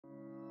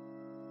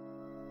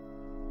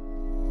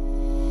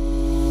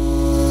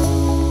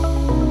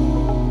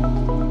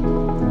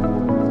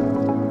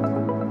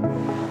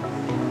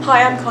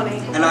Hi, I'm Connie.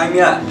 And I'm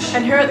Yash.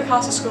 And here at the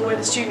Castle School we're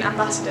the student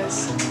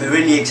ambassadors. We're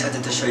really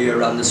excited to show you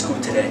around the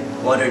school today.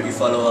 Why don't you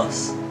follow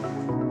us?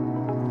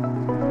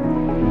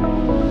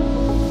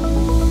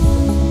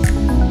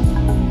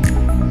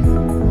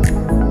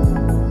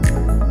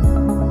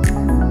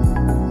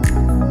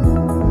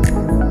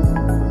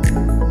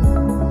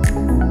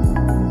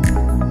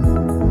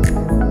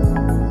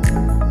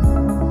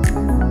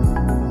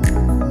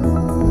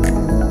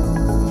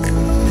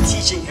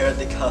 Teaching here at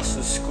the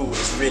Castle School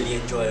is really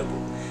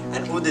enjoyable,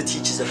 and all the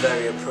teachers are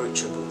very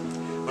approachable.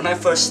 When I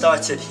first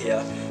started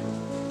here,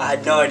 I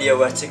had no idea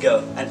where to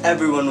go, and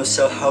everyone was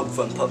so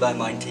helpful and put my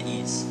mind to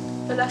ease.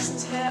 The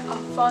lessons here are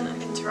fun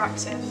and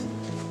interactive.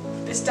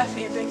 It's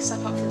definitely a big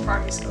step up from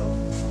primary school.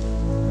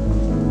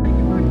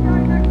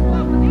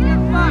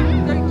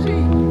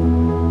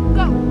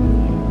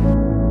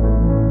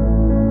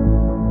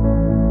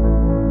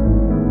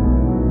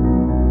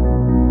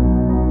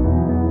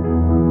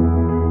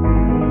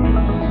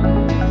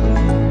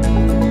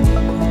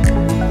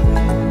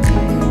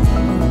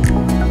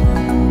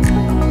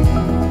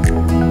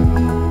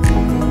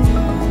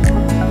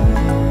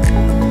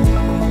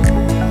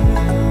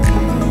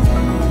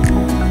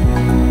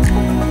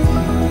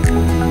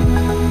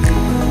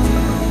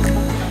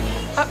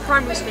 At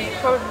primary school you're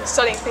probably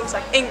studying things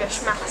like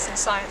English, maths and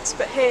science,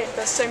 but here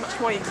there's so much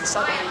more you can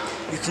study.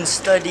 You can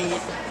study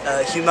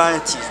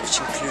humanities, which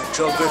include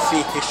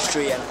geography,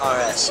 history and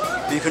RS.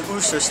 But you can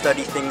also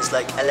study things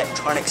like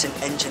electronics and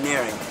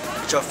engineering,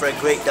 which offer a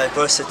great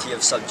diversity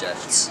of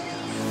subjects.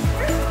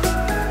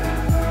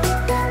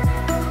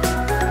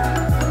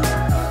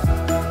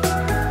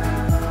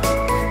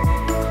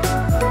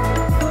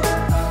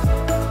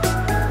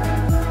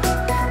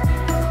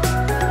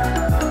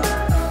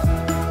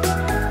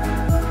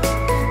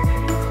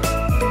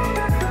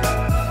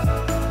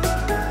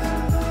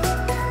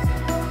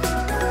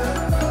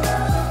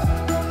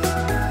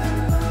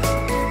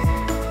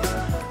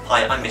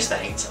 Hi, I'm Mr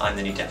Haynes. I'm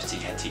the new Deputy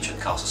Head Teacher at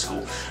the Castle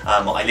School.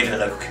 I live in the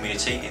local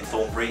community in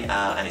Thornbury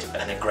and it's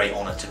been a great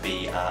honour to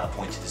be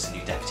appointed as the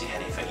new Deputy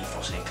Head here for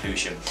Ethos and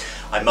Inclusion.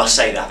 I must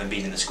say that having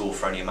been in the school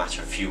for only a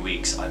matter of a few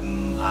weeks,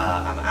 I'm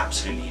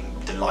absolutely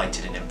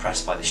delighted and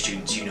impressed by the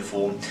students'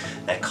 uniform,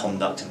 their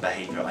conduct and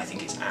behaviour. I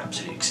think it's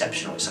absolutely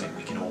exceptional. It's something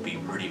we can all be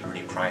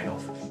really proud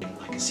of.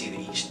 I can see that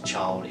each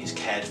child is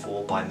cared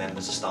for by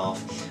members of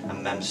staff,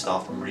 and members of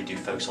staff really do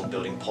focus on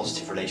building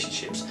positive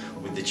relationships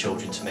with the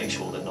children to make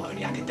sure that not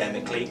only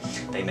academically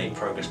they make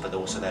progress, but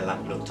also they're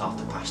looked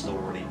after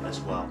pastorally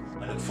as well.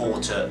 I look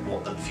forward to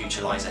what the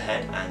future lies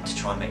ahead and to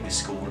try and make this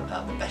school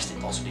the best it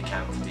possibly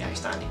can for the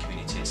outstanding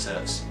community it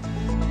serves.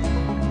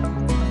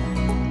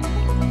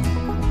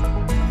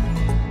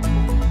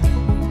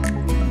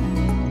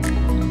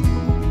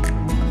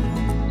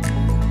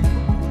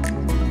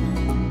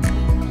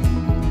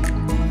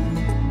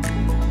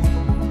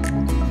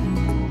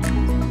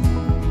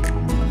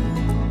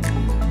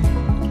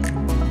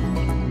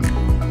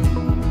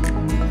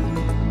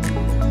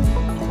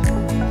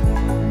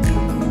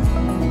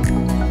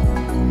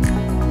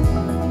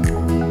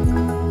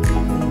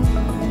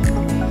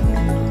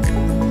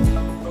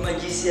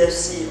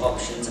 GCSE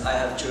options, I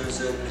have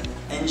chosen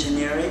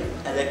engineering,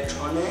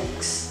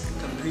 electronics,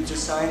 computer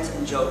science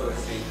and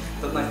geography,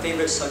 but my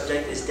favourite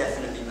subject is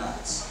definitely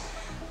maths.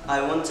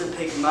 I want to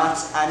pick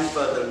maths and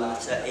further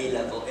maths at A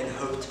level in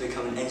hope to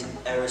become an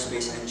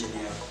aerospace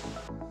engineer.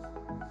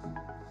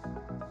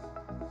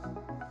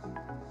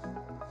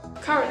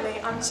 Currently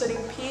I'm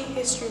studying PE,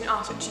 history and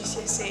art at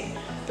GCSE,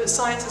 but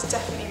science is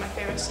definitely my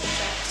favourite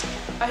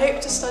subject. I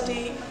hope to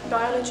study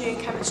biology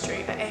and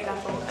chemistry at A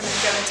level and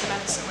then go into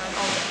medicine when I'm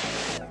older.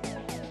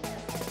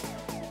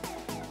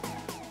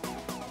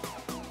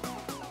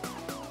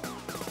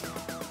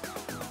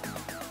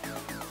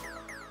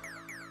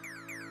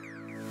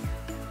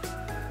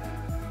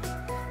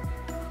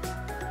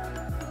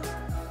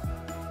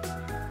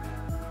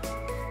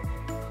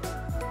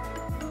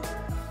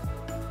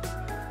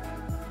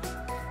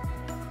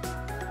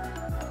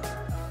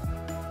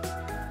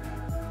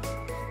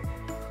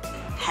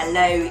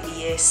 Hello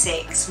Year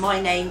 6, my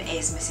name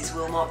is Mrs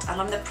Wilmot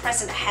and I'm the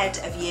present head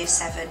of Year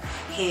 7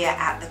 here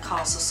at the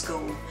Castle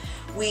School.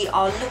 We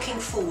are looking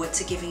forward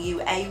to giving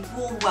you a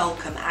warm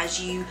welcome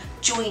as you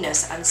join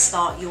us and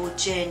start your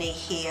journey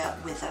here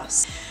with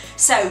us.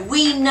 So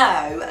we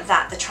know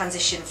that the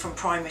transition from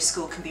primary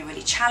school can be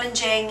really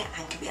challenging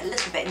and can be a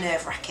little bit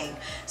nerve-wracking.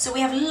 So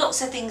we have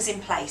lots of things in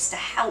place to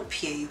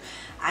help you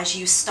as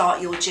you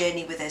start your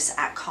journey with us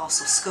at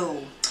Castle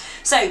School.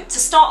 So to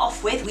start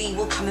off with, we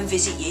will come and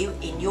visit you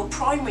in your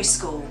primary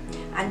school,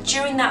 and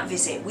during that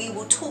visit we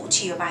will talk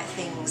to you about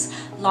things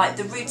like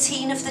the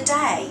routine of the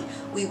day.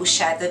 We will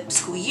share the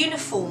school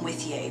uniform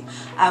with you.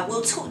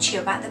 We'll talk to you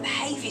about the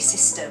behaviour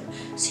system,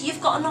 so you've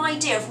got an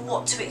idea of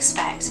what to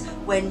expect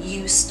when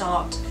you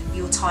start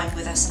your time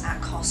with us at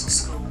Castle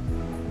School.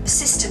 The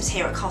systems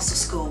here at Castle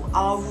School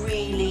are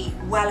really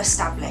well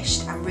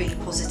established and really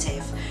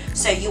positive.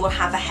 So you will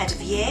have a head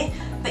of year,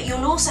 but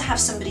you'll also have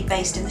somebody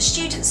based in the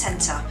student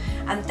centre,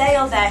 and they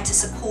are there to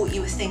support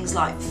you with things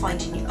like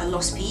finding a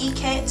lost PE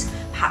kit,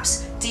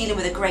 perhaps dealing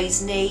with a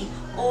grazed knee,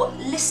 or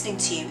listening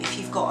to you if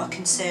you've got a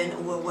concern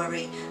or a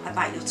worry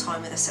about your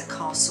time with us at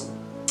Castle.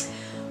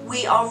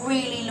 We are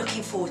really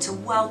looking forward to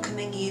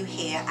welcoming you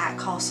here at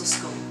Castle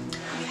School.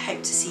 We hope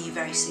to see you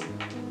very soon.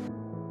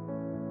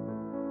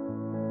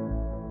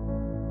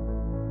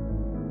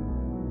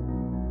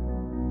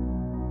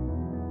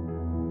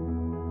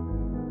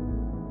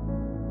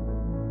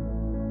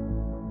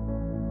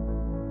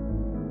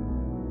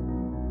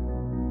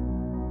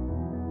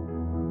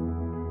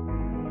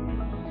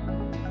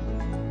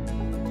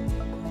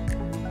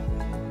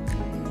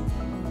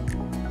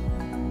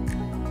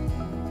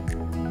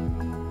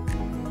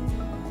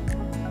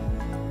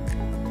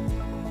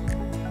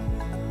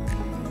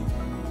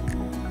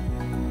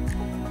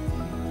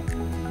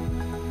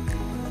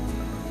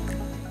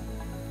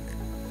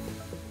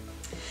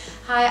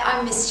 Hi,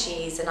 I'm Miss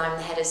Cheese and I'm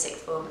the head of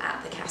sixth form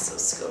at the Castle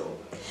School.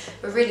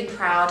 We're really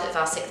proud of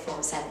our sixth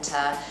form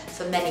centre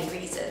for many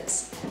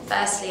reasons.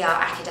 Firstly,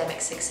 our academic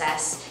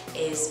success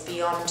is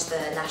beyond the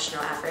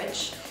national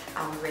average,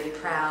 and we're really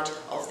proud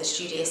of the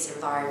studious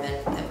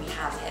environment that we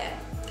have here.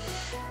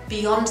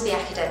 Beyond the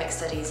academic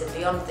studies and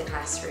beyond the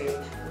classroom,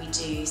 we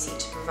do seek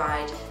to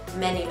provide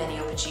many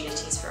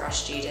opportunities for our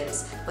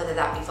students, whether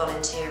that be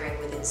volunteering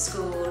within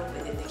school,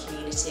 within the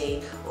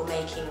community, or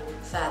making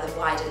further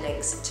wider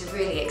links to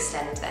really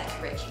extend their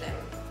curriculum.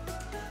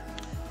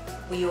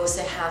 We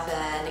also have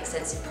an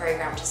extensive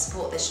programme to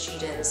support the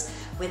students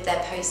with their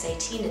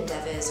post-18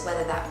 endeavours,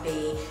 whether that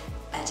be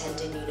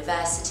attending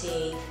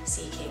university,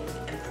 seeking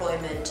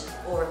employment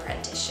or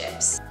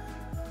apprenticeships.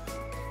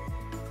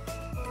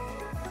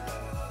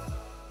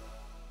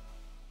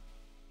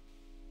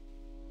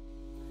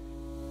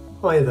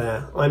 Hi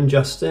there, I'm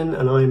Justin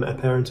and I'm a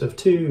parent of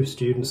 2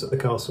 students at the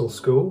Castle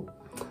School.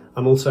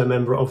 I'm also a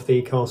member of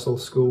the Castle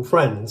School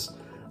Friends.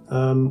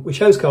 We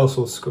chose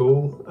Castle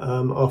School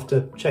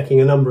after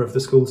checking a number of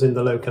the schools in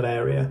the local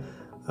area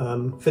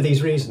for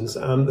these reasons.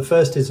 The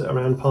first is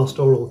around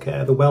pastoral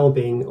care. The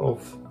well-being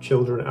of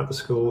children at the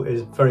school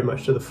is very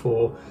much to the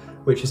fore,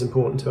 which is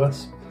important to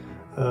us.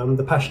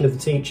 The passion of the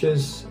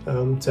teachers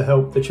to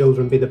help the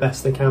children be the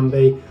best they can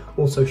be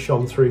also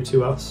shone through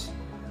to us.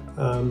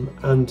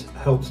 And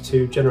helped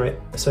to generate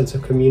a sense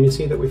of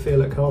community that we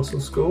feel at Castle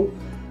School.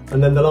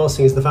 And then the last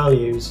thing is the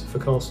values for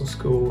Castle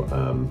School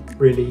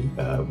really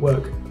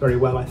work very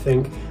well, I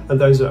think, and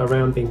those are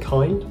around being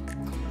kind,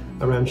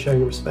 around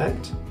showing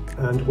respect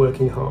and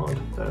working hard,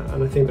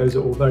 and I think those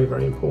are all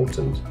very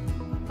important.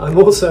 I'm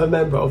also a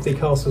member of the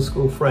Castle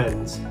School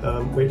Friends,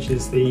 which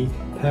is the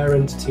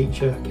parent,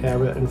 teacher,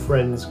 carer and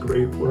friends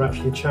group. We're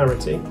actually a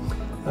charity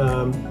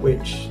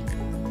which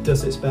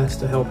does its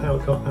best to help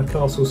out at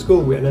Castle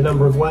School in a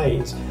number of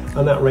ways,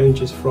 and that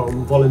ranges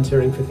from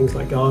volunteering for things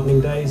like gardening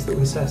days that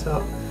we set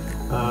up.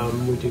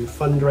 We do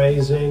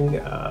fundraising,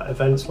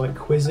 events like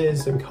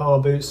quizzes and car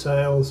boot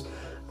sales,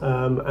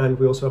 and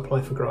we also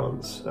apply for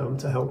grants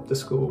to help the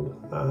school.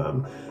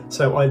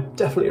 So I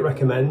definitely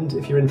recommend,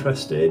 if you're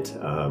interested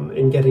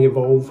in getting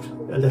involved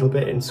a little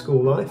bit in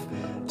school life,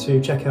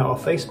 to check out our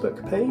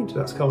Facebook page,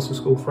 that's Castle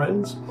School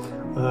Friends.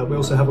 We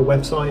also have a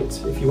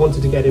website. If you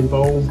wanted to get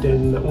involved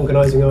in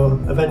organising our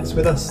events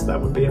with us, that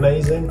would be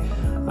amazing,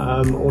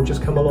 or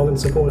just come along and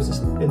support us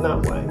in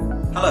that way.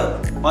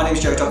 Hello, my name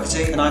is Joe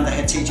Doherty and I'm the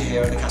head teacher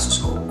here at the Castle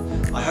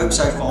School. I hope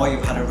so far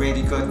you've had a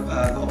really good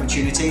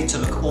opportunity to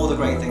look at all the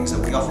great things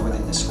that we offer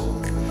within the school.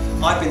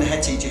 I've been the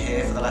head teacher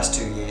here for the last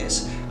 2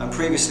 years, and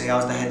previously I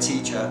was the head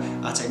teacher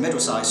at a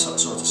middle-sized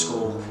sort of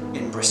school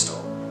in Bristol.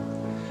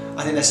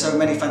 I think there's so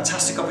many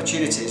fantastic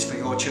opportunities for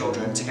your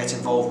children to get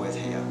involved with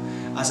here.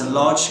 As a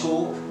large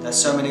school, there's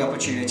so many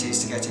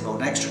opportunities to get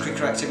involved in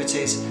extracurricular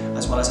activities,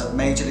 as well as a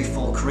majorly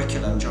full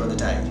curriculum during the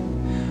day.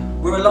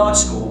 We're a large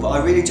school, but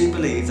I really do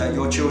believe that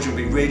your children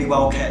will be really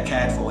well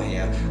cared for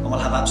here and will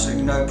have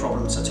absolutely no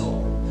problems at all.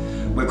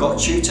 We've got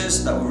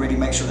tutors that will really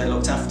make sure they're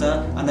looked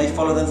after, and they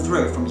follow them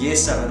through from year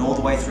 7 all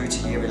the way through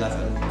to year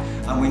 11.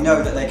 And we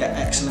know that they get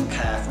excellent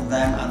care from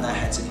them and their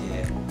heads of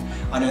year.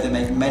 I know they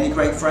make many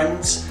great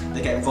friends,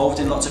 they get involved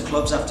in lots of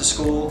clubs after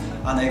school,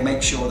 and they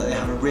make sure that they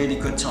have a really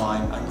good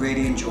time and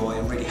really enjoy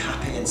and really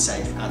happy and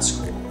safe at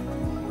school.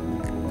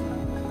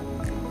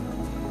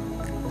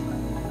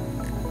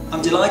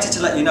 I'm delighted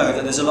to let you know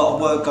that there's a lot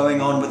of work going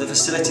on with the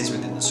facilities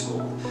within the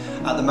school.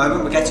 At the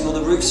moment we're getting all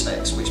the roofs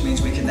fixed, which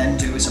means we can then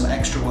do some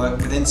extra work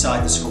with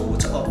inside the school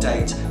to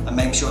update and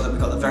make sure that we've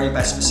got the very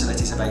best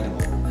facilities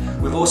available.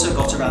 We've also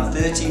got around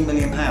 £13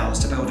 million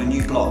to build a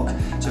new block,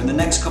 so in the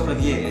next couple of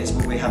years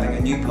we'll be having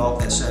a new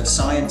block that serves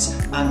science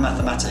and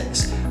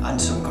mathematics and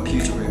some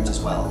computer rooms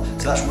as well.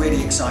 So that's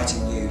really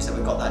exciting news that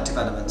we've got that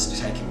development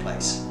taking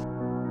place.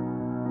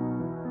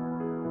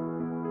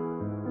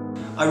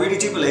 I really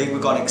do believe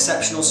we've got an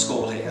exceptional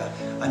school here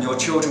and your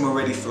children will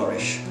really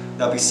flourish.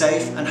 They'll be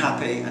safe and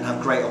happy and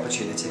have great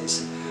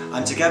opportunities.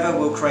 And together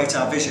we'll create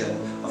our vision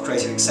of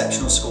creating an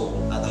exceptional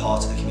school at the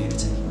heart of the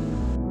community.